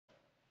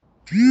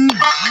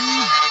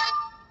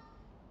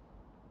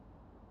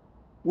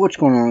What's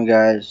going on,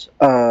 guys?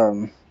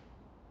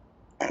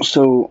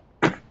 So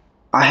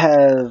I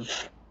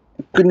have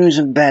good news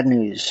and bad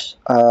news.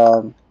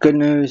 Good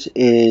news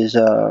is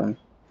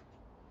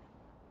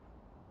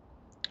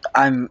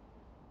I'm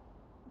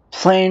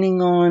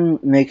planning on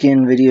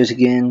making videos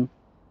again.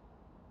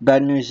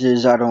 Bad news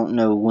is I don't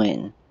know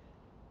when.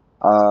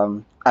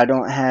 I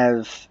don't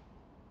have.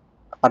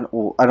 I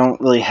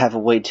don't really have a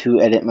way to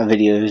edit my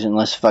videos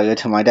unless if I go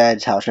to my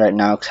dad's house right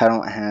now because I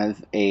don't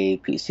have a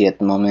PC at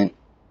the moment.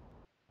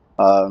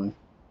 Um,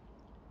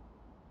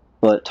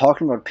 but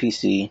talking about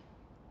PC,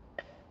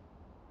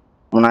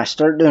 when I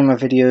start doing my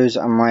videos,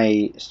 I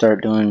might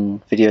start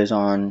doing videos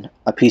on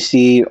a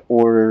PC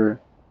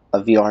or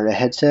a VR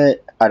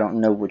headset. I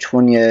don't know which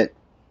one yet,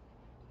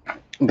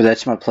 but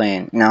that's my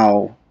plan.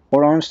 Now,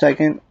 hold on a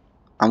second.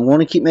 I'm going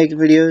to keep making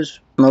videos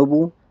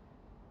mobile.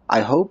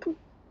 I hope.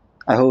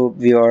 I hope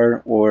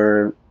VR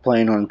or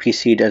playing on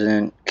PC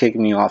doesn't kick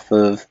me off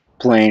of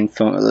playing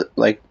phone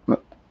like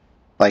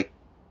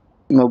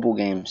mobile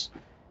games.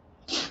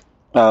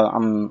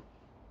 I'm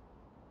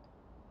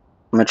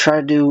gonna try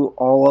to do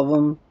all of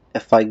them.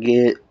 If I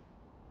get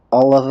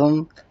all of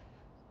them,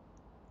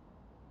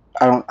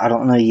 I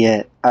don't know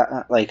yet.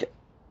 The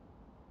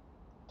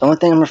only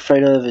thing I'm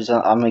afraid of is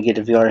I'm gonna get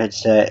a VR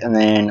headset and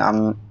then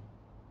I'm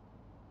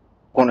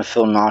gonna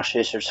feel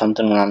nauseous or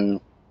something when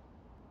I'm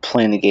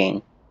playing the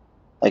game.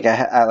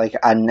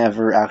 I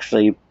never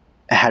actually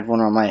had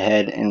one on my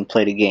head and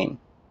played a game.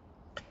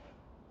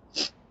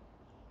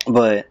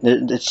 But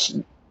it's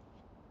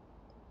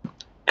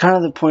kind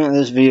of the point of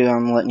this video.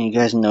 I'm letting you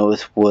guys know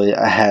with what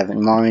I have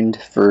in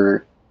mind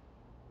for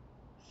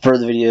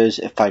further videos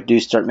if I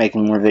do start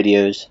making more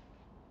videos.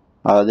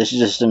 This is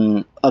just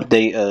an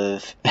update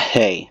of,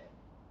 hey,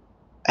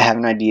 I have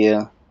an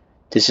idea.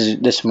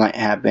 This might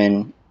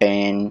happen,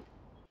 and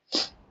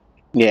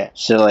yeah.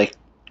 So like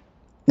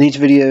these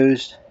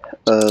videos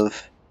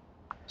of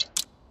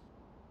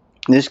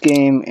this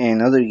game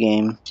and another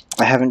game,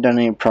 I haven't done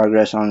any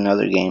progress on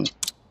another game.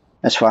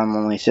 That's why I'm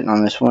only sitting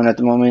on this one at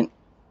the moment.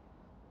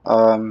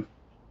 You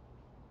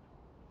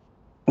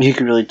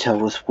can really tell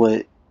with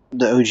what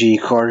the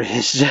OG card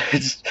is.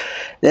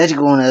 That's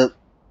going up.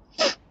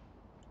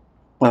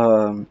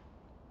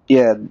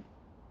 Yeah,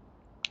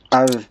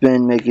 I've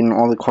been making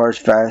all the cars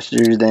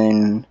faster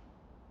than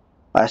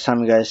last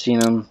time you guys seen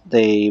them.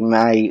 They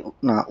might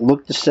not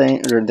look the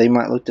same, or they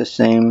might look the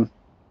same,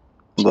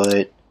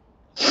 but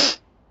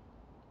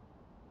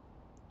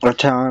over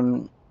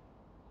time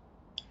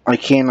I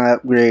can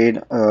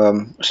upgrade.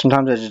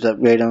 Sometimes I just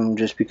upgrade them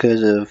just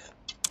because of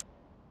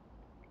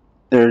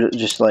they're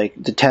just like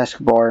the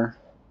taskbar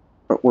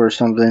or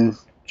something,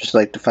 just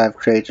like the 5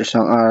 crates or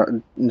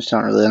something. It's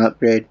not really an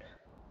upgrade,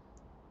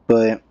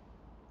 but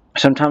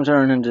sometimes I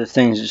run into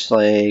things just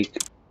like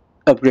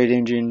upgrade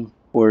engine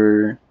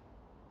or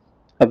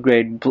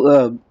upgrade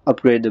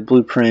the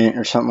blueprint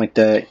or something like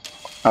that.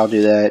 I'll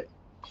do that,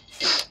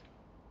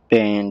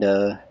 and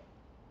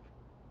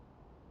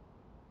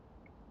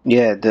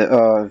yeah,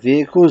 the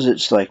vehicles,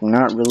 it's like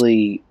not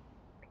really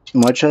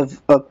much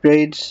of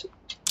upgrades,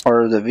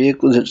 or the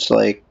vehicles, it's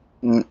like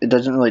it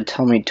doesn't really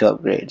tell me to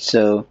upgrade.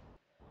 So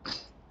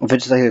if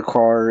it's like a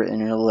car and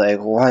you're like,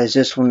 why is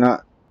this one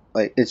not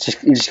like, it's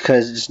just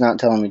because it's not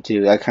telling me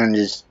to. I kind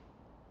of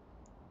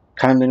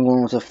been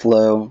going with the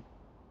flow.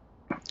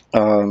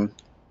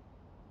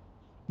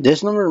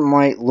 This number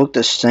might look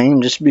the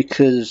same just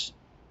because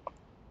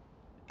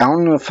I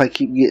don't know if I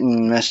keep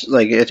getting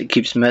like it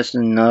keeps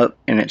messing up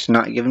and it's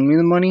not giving me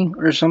the money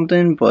or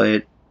something,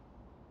 but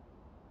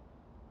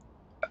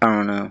I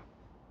don't know.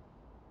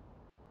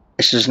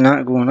 It's just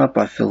not going up,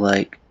 I feel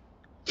like.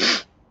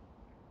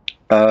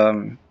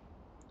 I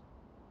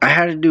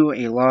had to do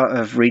a lot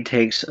of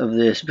retakes of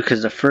this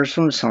because the first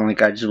one sounded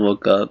like I just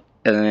woke up,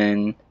 and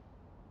then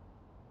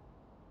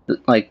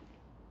like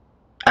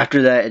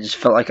after that it just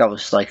felt like I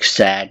was like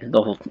sad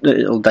the whole.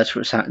 That's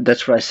what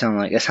I sound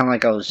like. I sound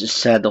like I was just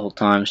sad the whole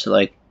time. So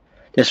like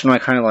this one I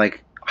kind of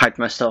like hyped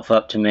myself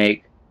up to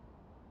make,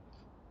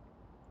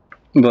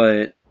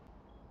 but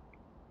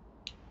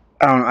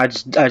I don't know, I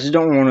just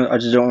don't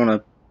want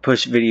to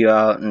push video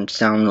out and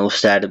sound a little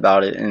sad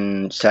about it,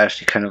 and it's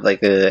actually kind of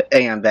like a,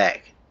 hey, I'm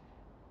back.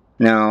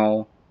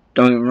 Now,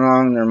 don't get me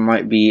wrong, there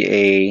might be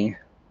a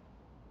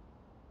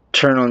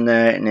turn on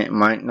that and it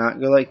might not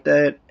go like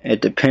that.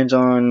 It depends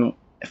on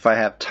if I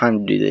have time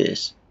to do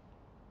this.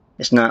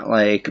 It's not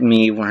like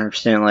me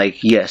 100%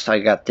 like, yes, I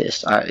got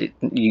this.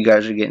 You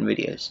guys are getting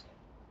videos.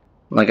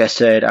 Like I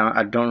said,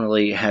 I don't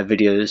really have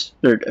videos,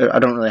 or I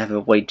don't really have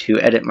a way to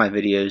edit my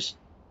videos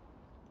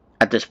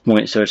at this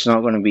point, so it's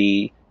not going to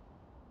be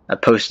a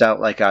post out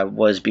like I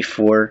was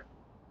before,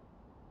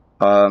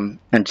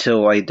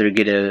 until I either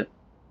get a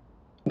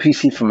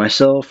PC for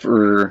myself,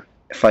 or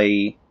if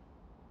I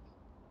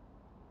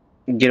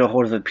get a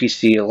hold of a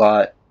PC a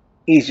lot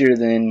easier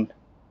than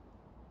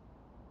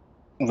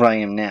what I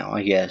am now,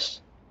 I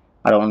guess.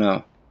 I don't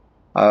know.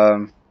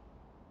 I'm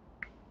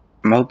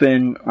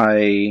hoping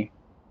I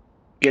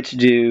get to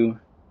do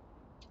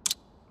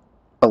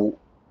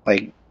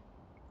like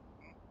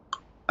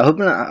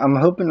I'm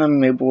hoping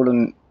I'm able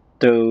to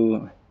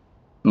throw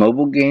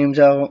mobile games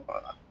out,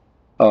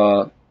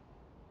 VR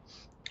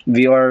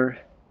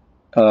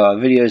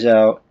videos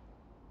out,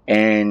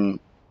 and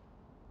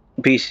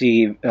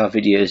PC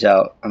videos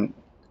out. I'd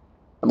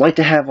like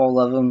to have all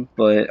of them,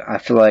 but I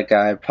feel like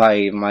I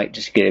probably might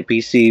just get a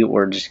PC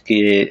or just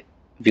get a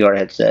VR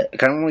headset. I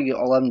kind of want to get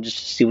all of them just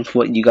to see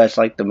what you guys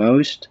like the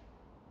most.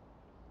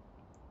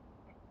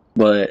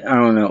 But I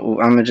don't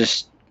know. I'm gonna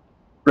just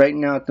right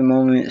now at the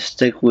moment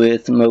stick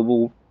with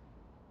mobile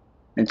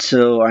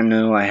until I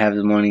know I have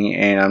the money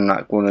and I'm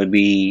not going to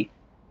be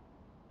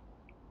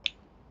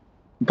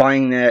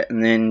buying that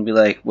and then be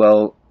like,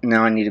 well,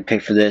 now I need to pay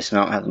for this and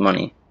I don't have the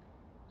money.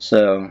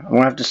 So I'm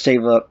gonna have to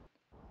save up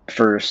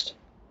first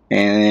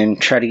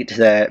and try to get to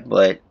that,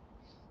 but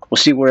we'll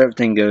see where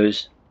everything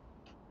goes.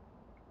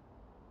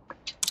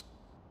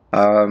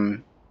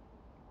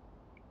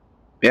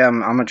 Yeah,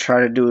 I'm gonna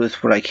try to do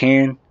with what I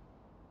can.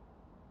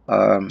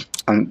 I'm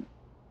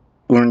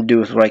going to do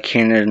with what I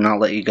can and not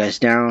let you guys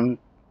down.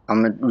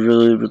 I'm gonna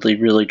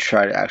really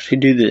try to actually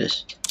do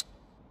this,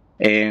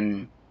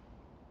 and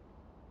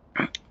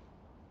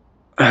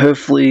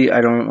hopefully I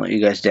don't let you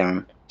guys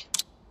down,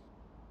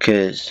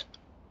 because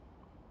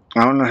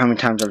I don't know how many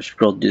times I've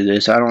scrolled through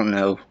this. I don't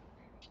know,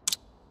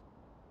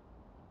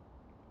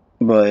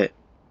 but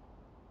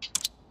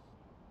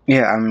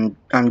yeah, I'm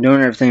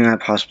doing everything I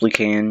possibly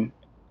can.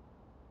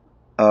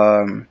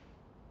 I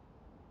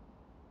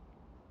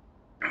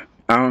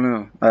don't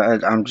know.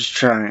 I'm just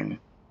trying.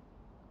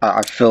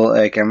 I feel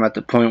like I'm at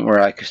the point where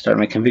I can start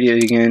making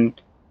videos again,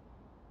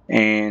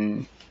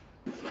 and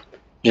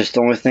just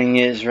the only thing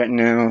is right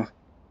now,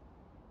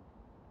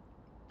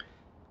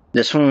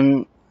 this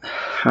one,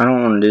 I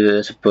don't want to do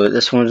this, but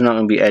this one's not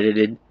going to be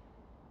edited.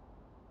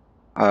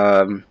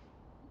 Of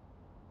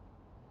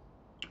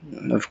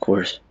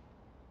course,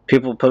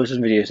 people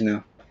posting videos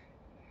now,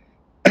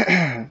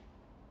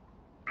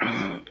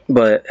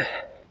 but at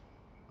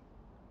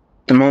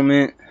the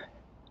moment,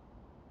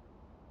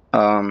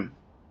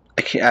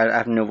 I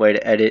have no way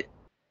to edit,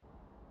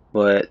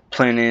 but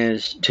plan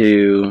is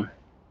to,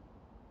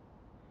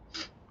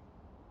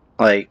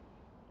 like,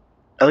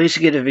 at least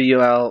get a video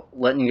out,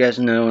 letting you guys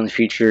know in the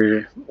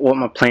future what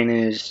my plan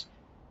is,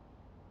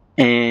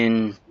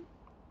 and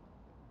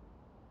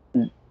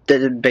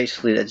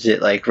basically that's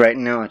it. Like, right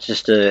now it's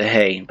just a,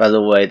 hey, by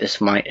the way,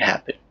 this might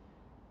happen.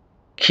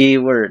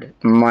 Keyword,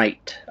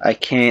 might. I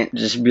can't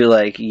just be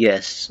like,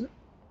 yes,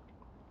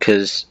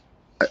 because,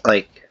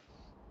 like,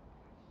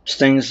 there's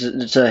things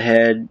that's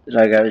ahead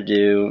that I gotta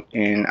do,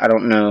 and I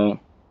don't know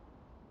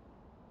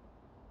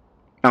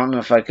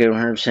if I could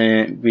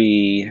 100%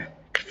 be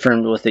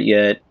confirmed with it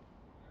yet,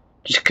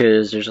 just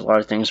because there's a lot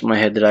of things in my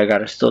head that I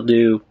gotta still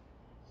do,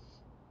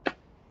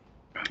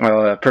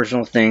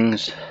 personal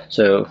things,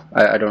 so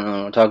I don't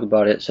really want to talk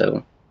about it.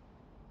 So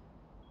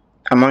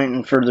I might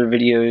in further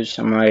videos,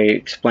 I might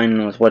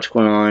explain with what's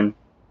going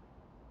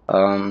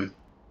on.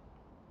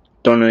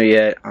 Don't know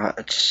yet.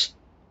 Just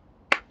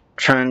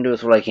trying to do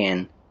with what I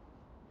can,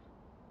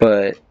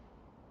 but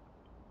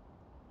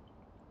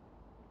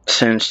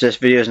since this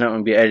video is not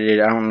going to be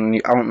edited, I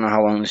don't know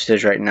how long this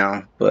is right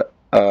now, but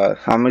I'm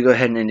gonna go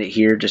ahead and end it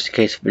here, just in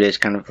case it is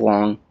kind of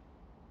long,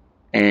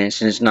 and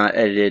since it's not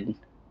edited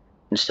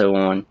and so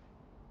on.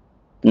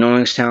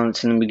 Knowing's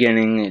talents in the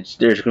beginning.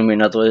 There's going to be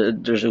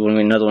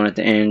another one at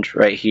the end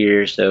right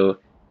here. So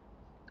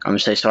I'm gonna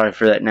say sorry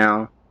for that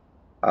now.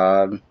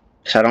 So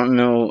I don't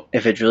know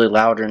if it's really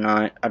loud or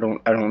not. I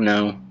don't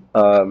know.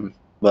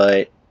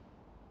 But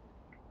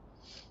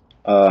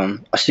I'll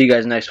see you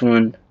guys next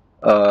one.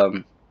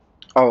 Oh,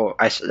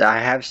 I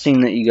have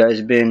seen that you guys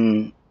have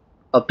been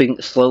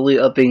slowly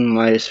upping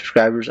my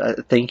subscribers.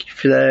 Thank you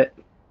for that.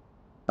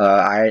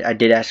 I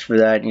did ask for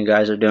that, and you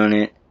guys are doing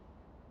it.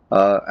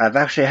 I've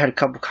actually had a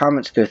couple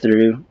comments go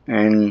through,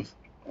 and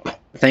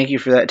thank you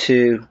for that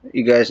too.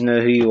 You guys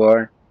know who you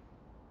are.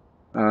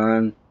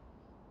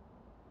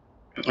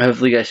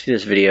 Hopefully you guys see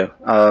this video.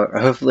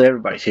 Hopefully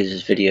everybody sees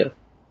this video.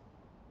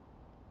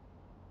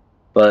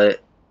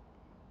 But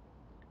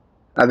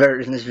I've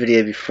heard in this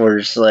video before,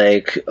 it's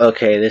like,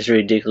 okay, this is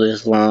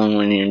ridiculous long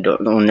when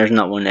there's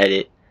not one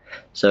edit.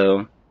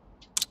 So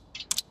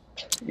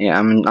yeah,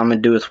 I'm gonna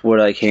do with what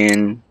I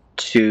can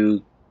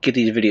to get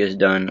these videos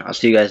done. I'll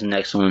see you guys in the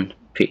next one.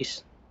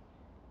 Peace.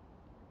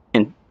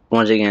 And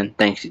once again,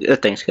 thanks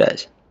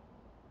guys.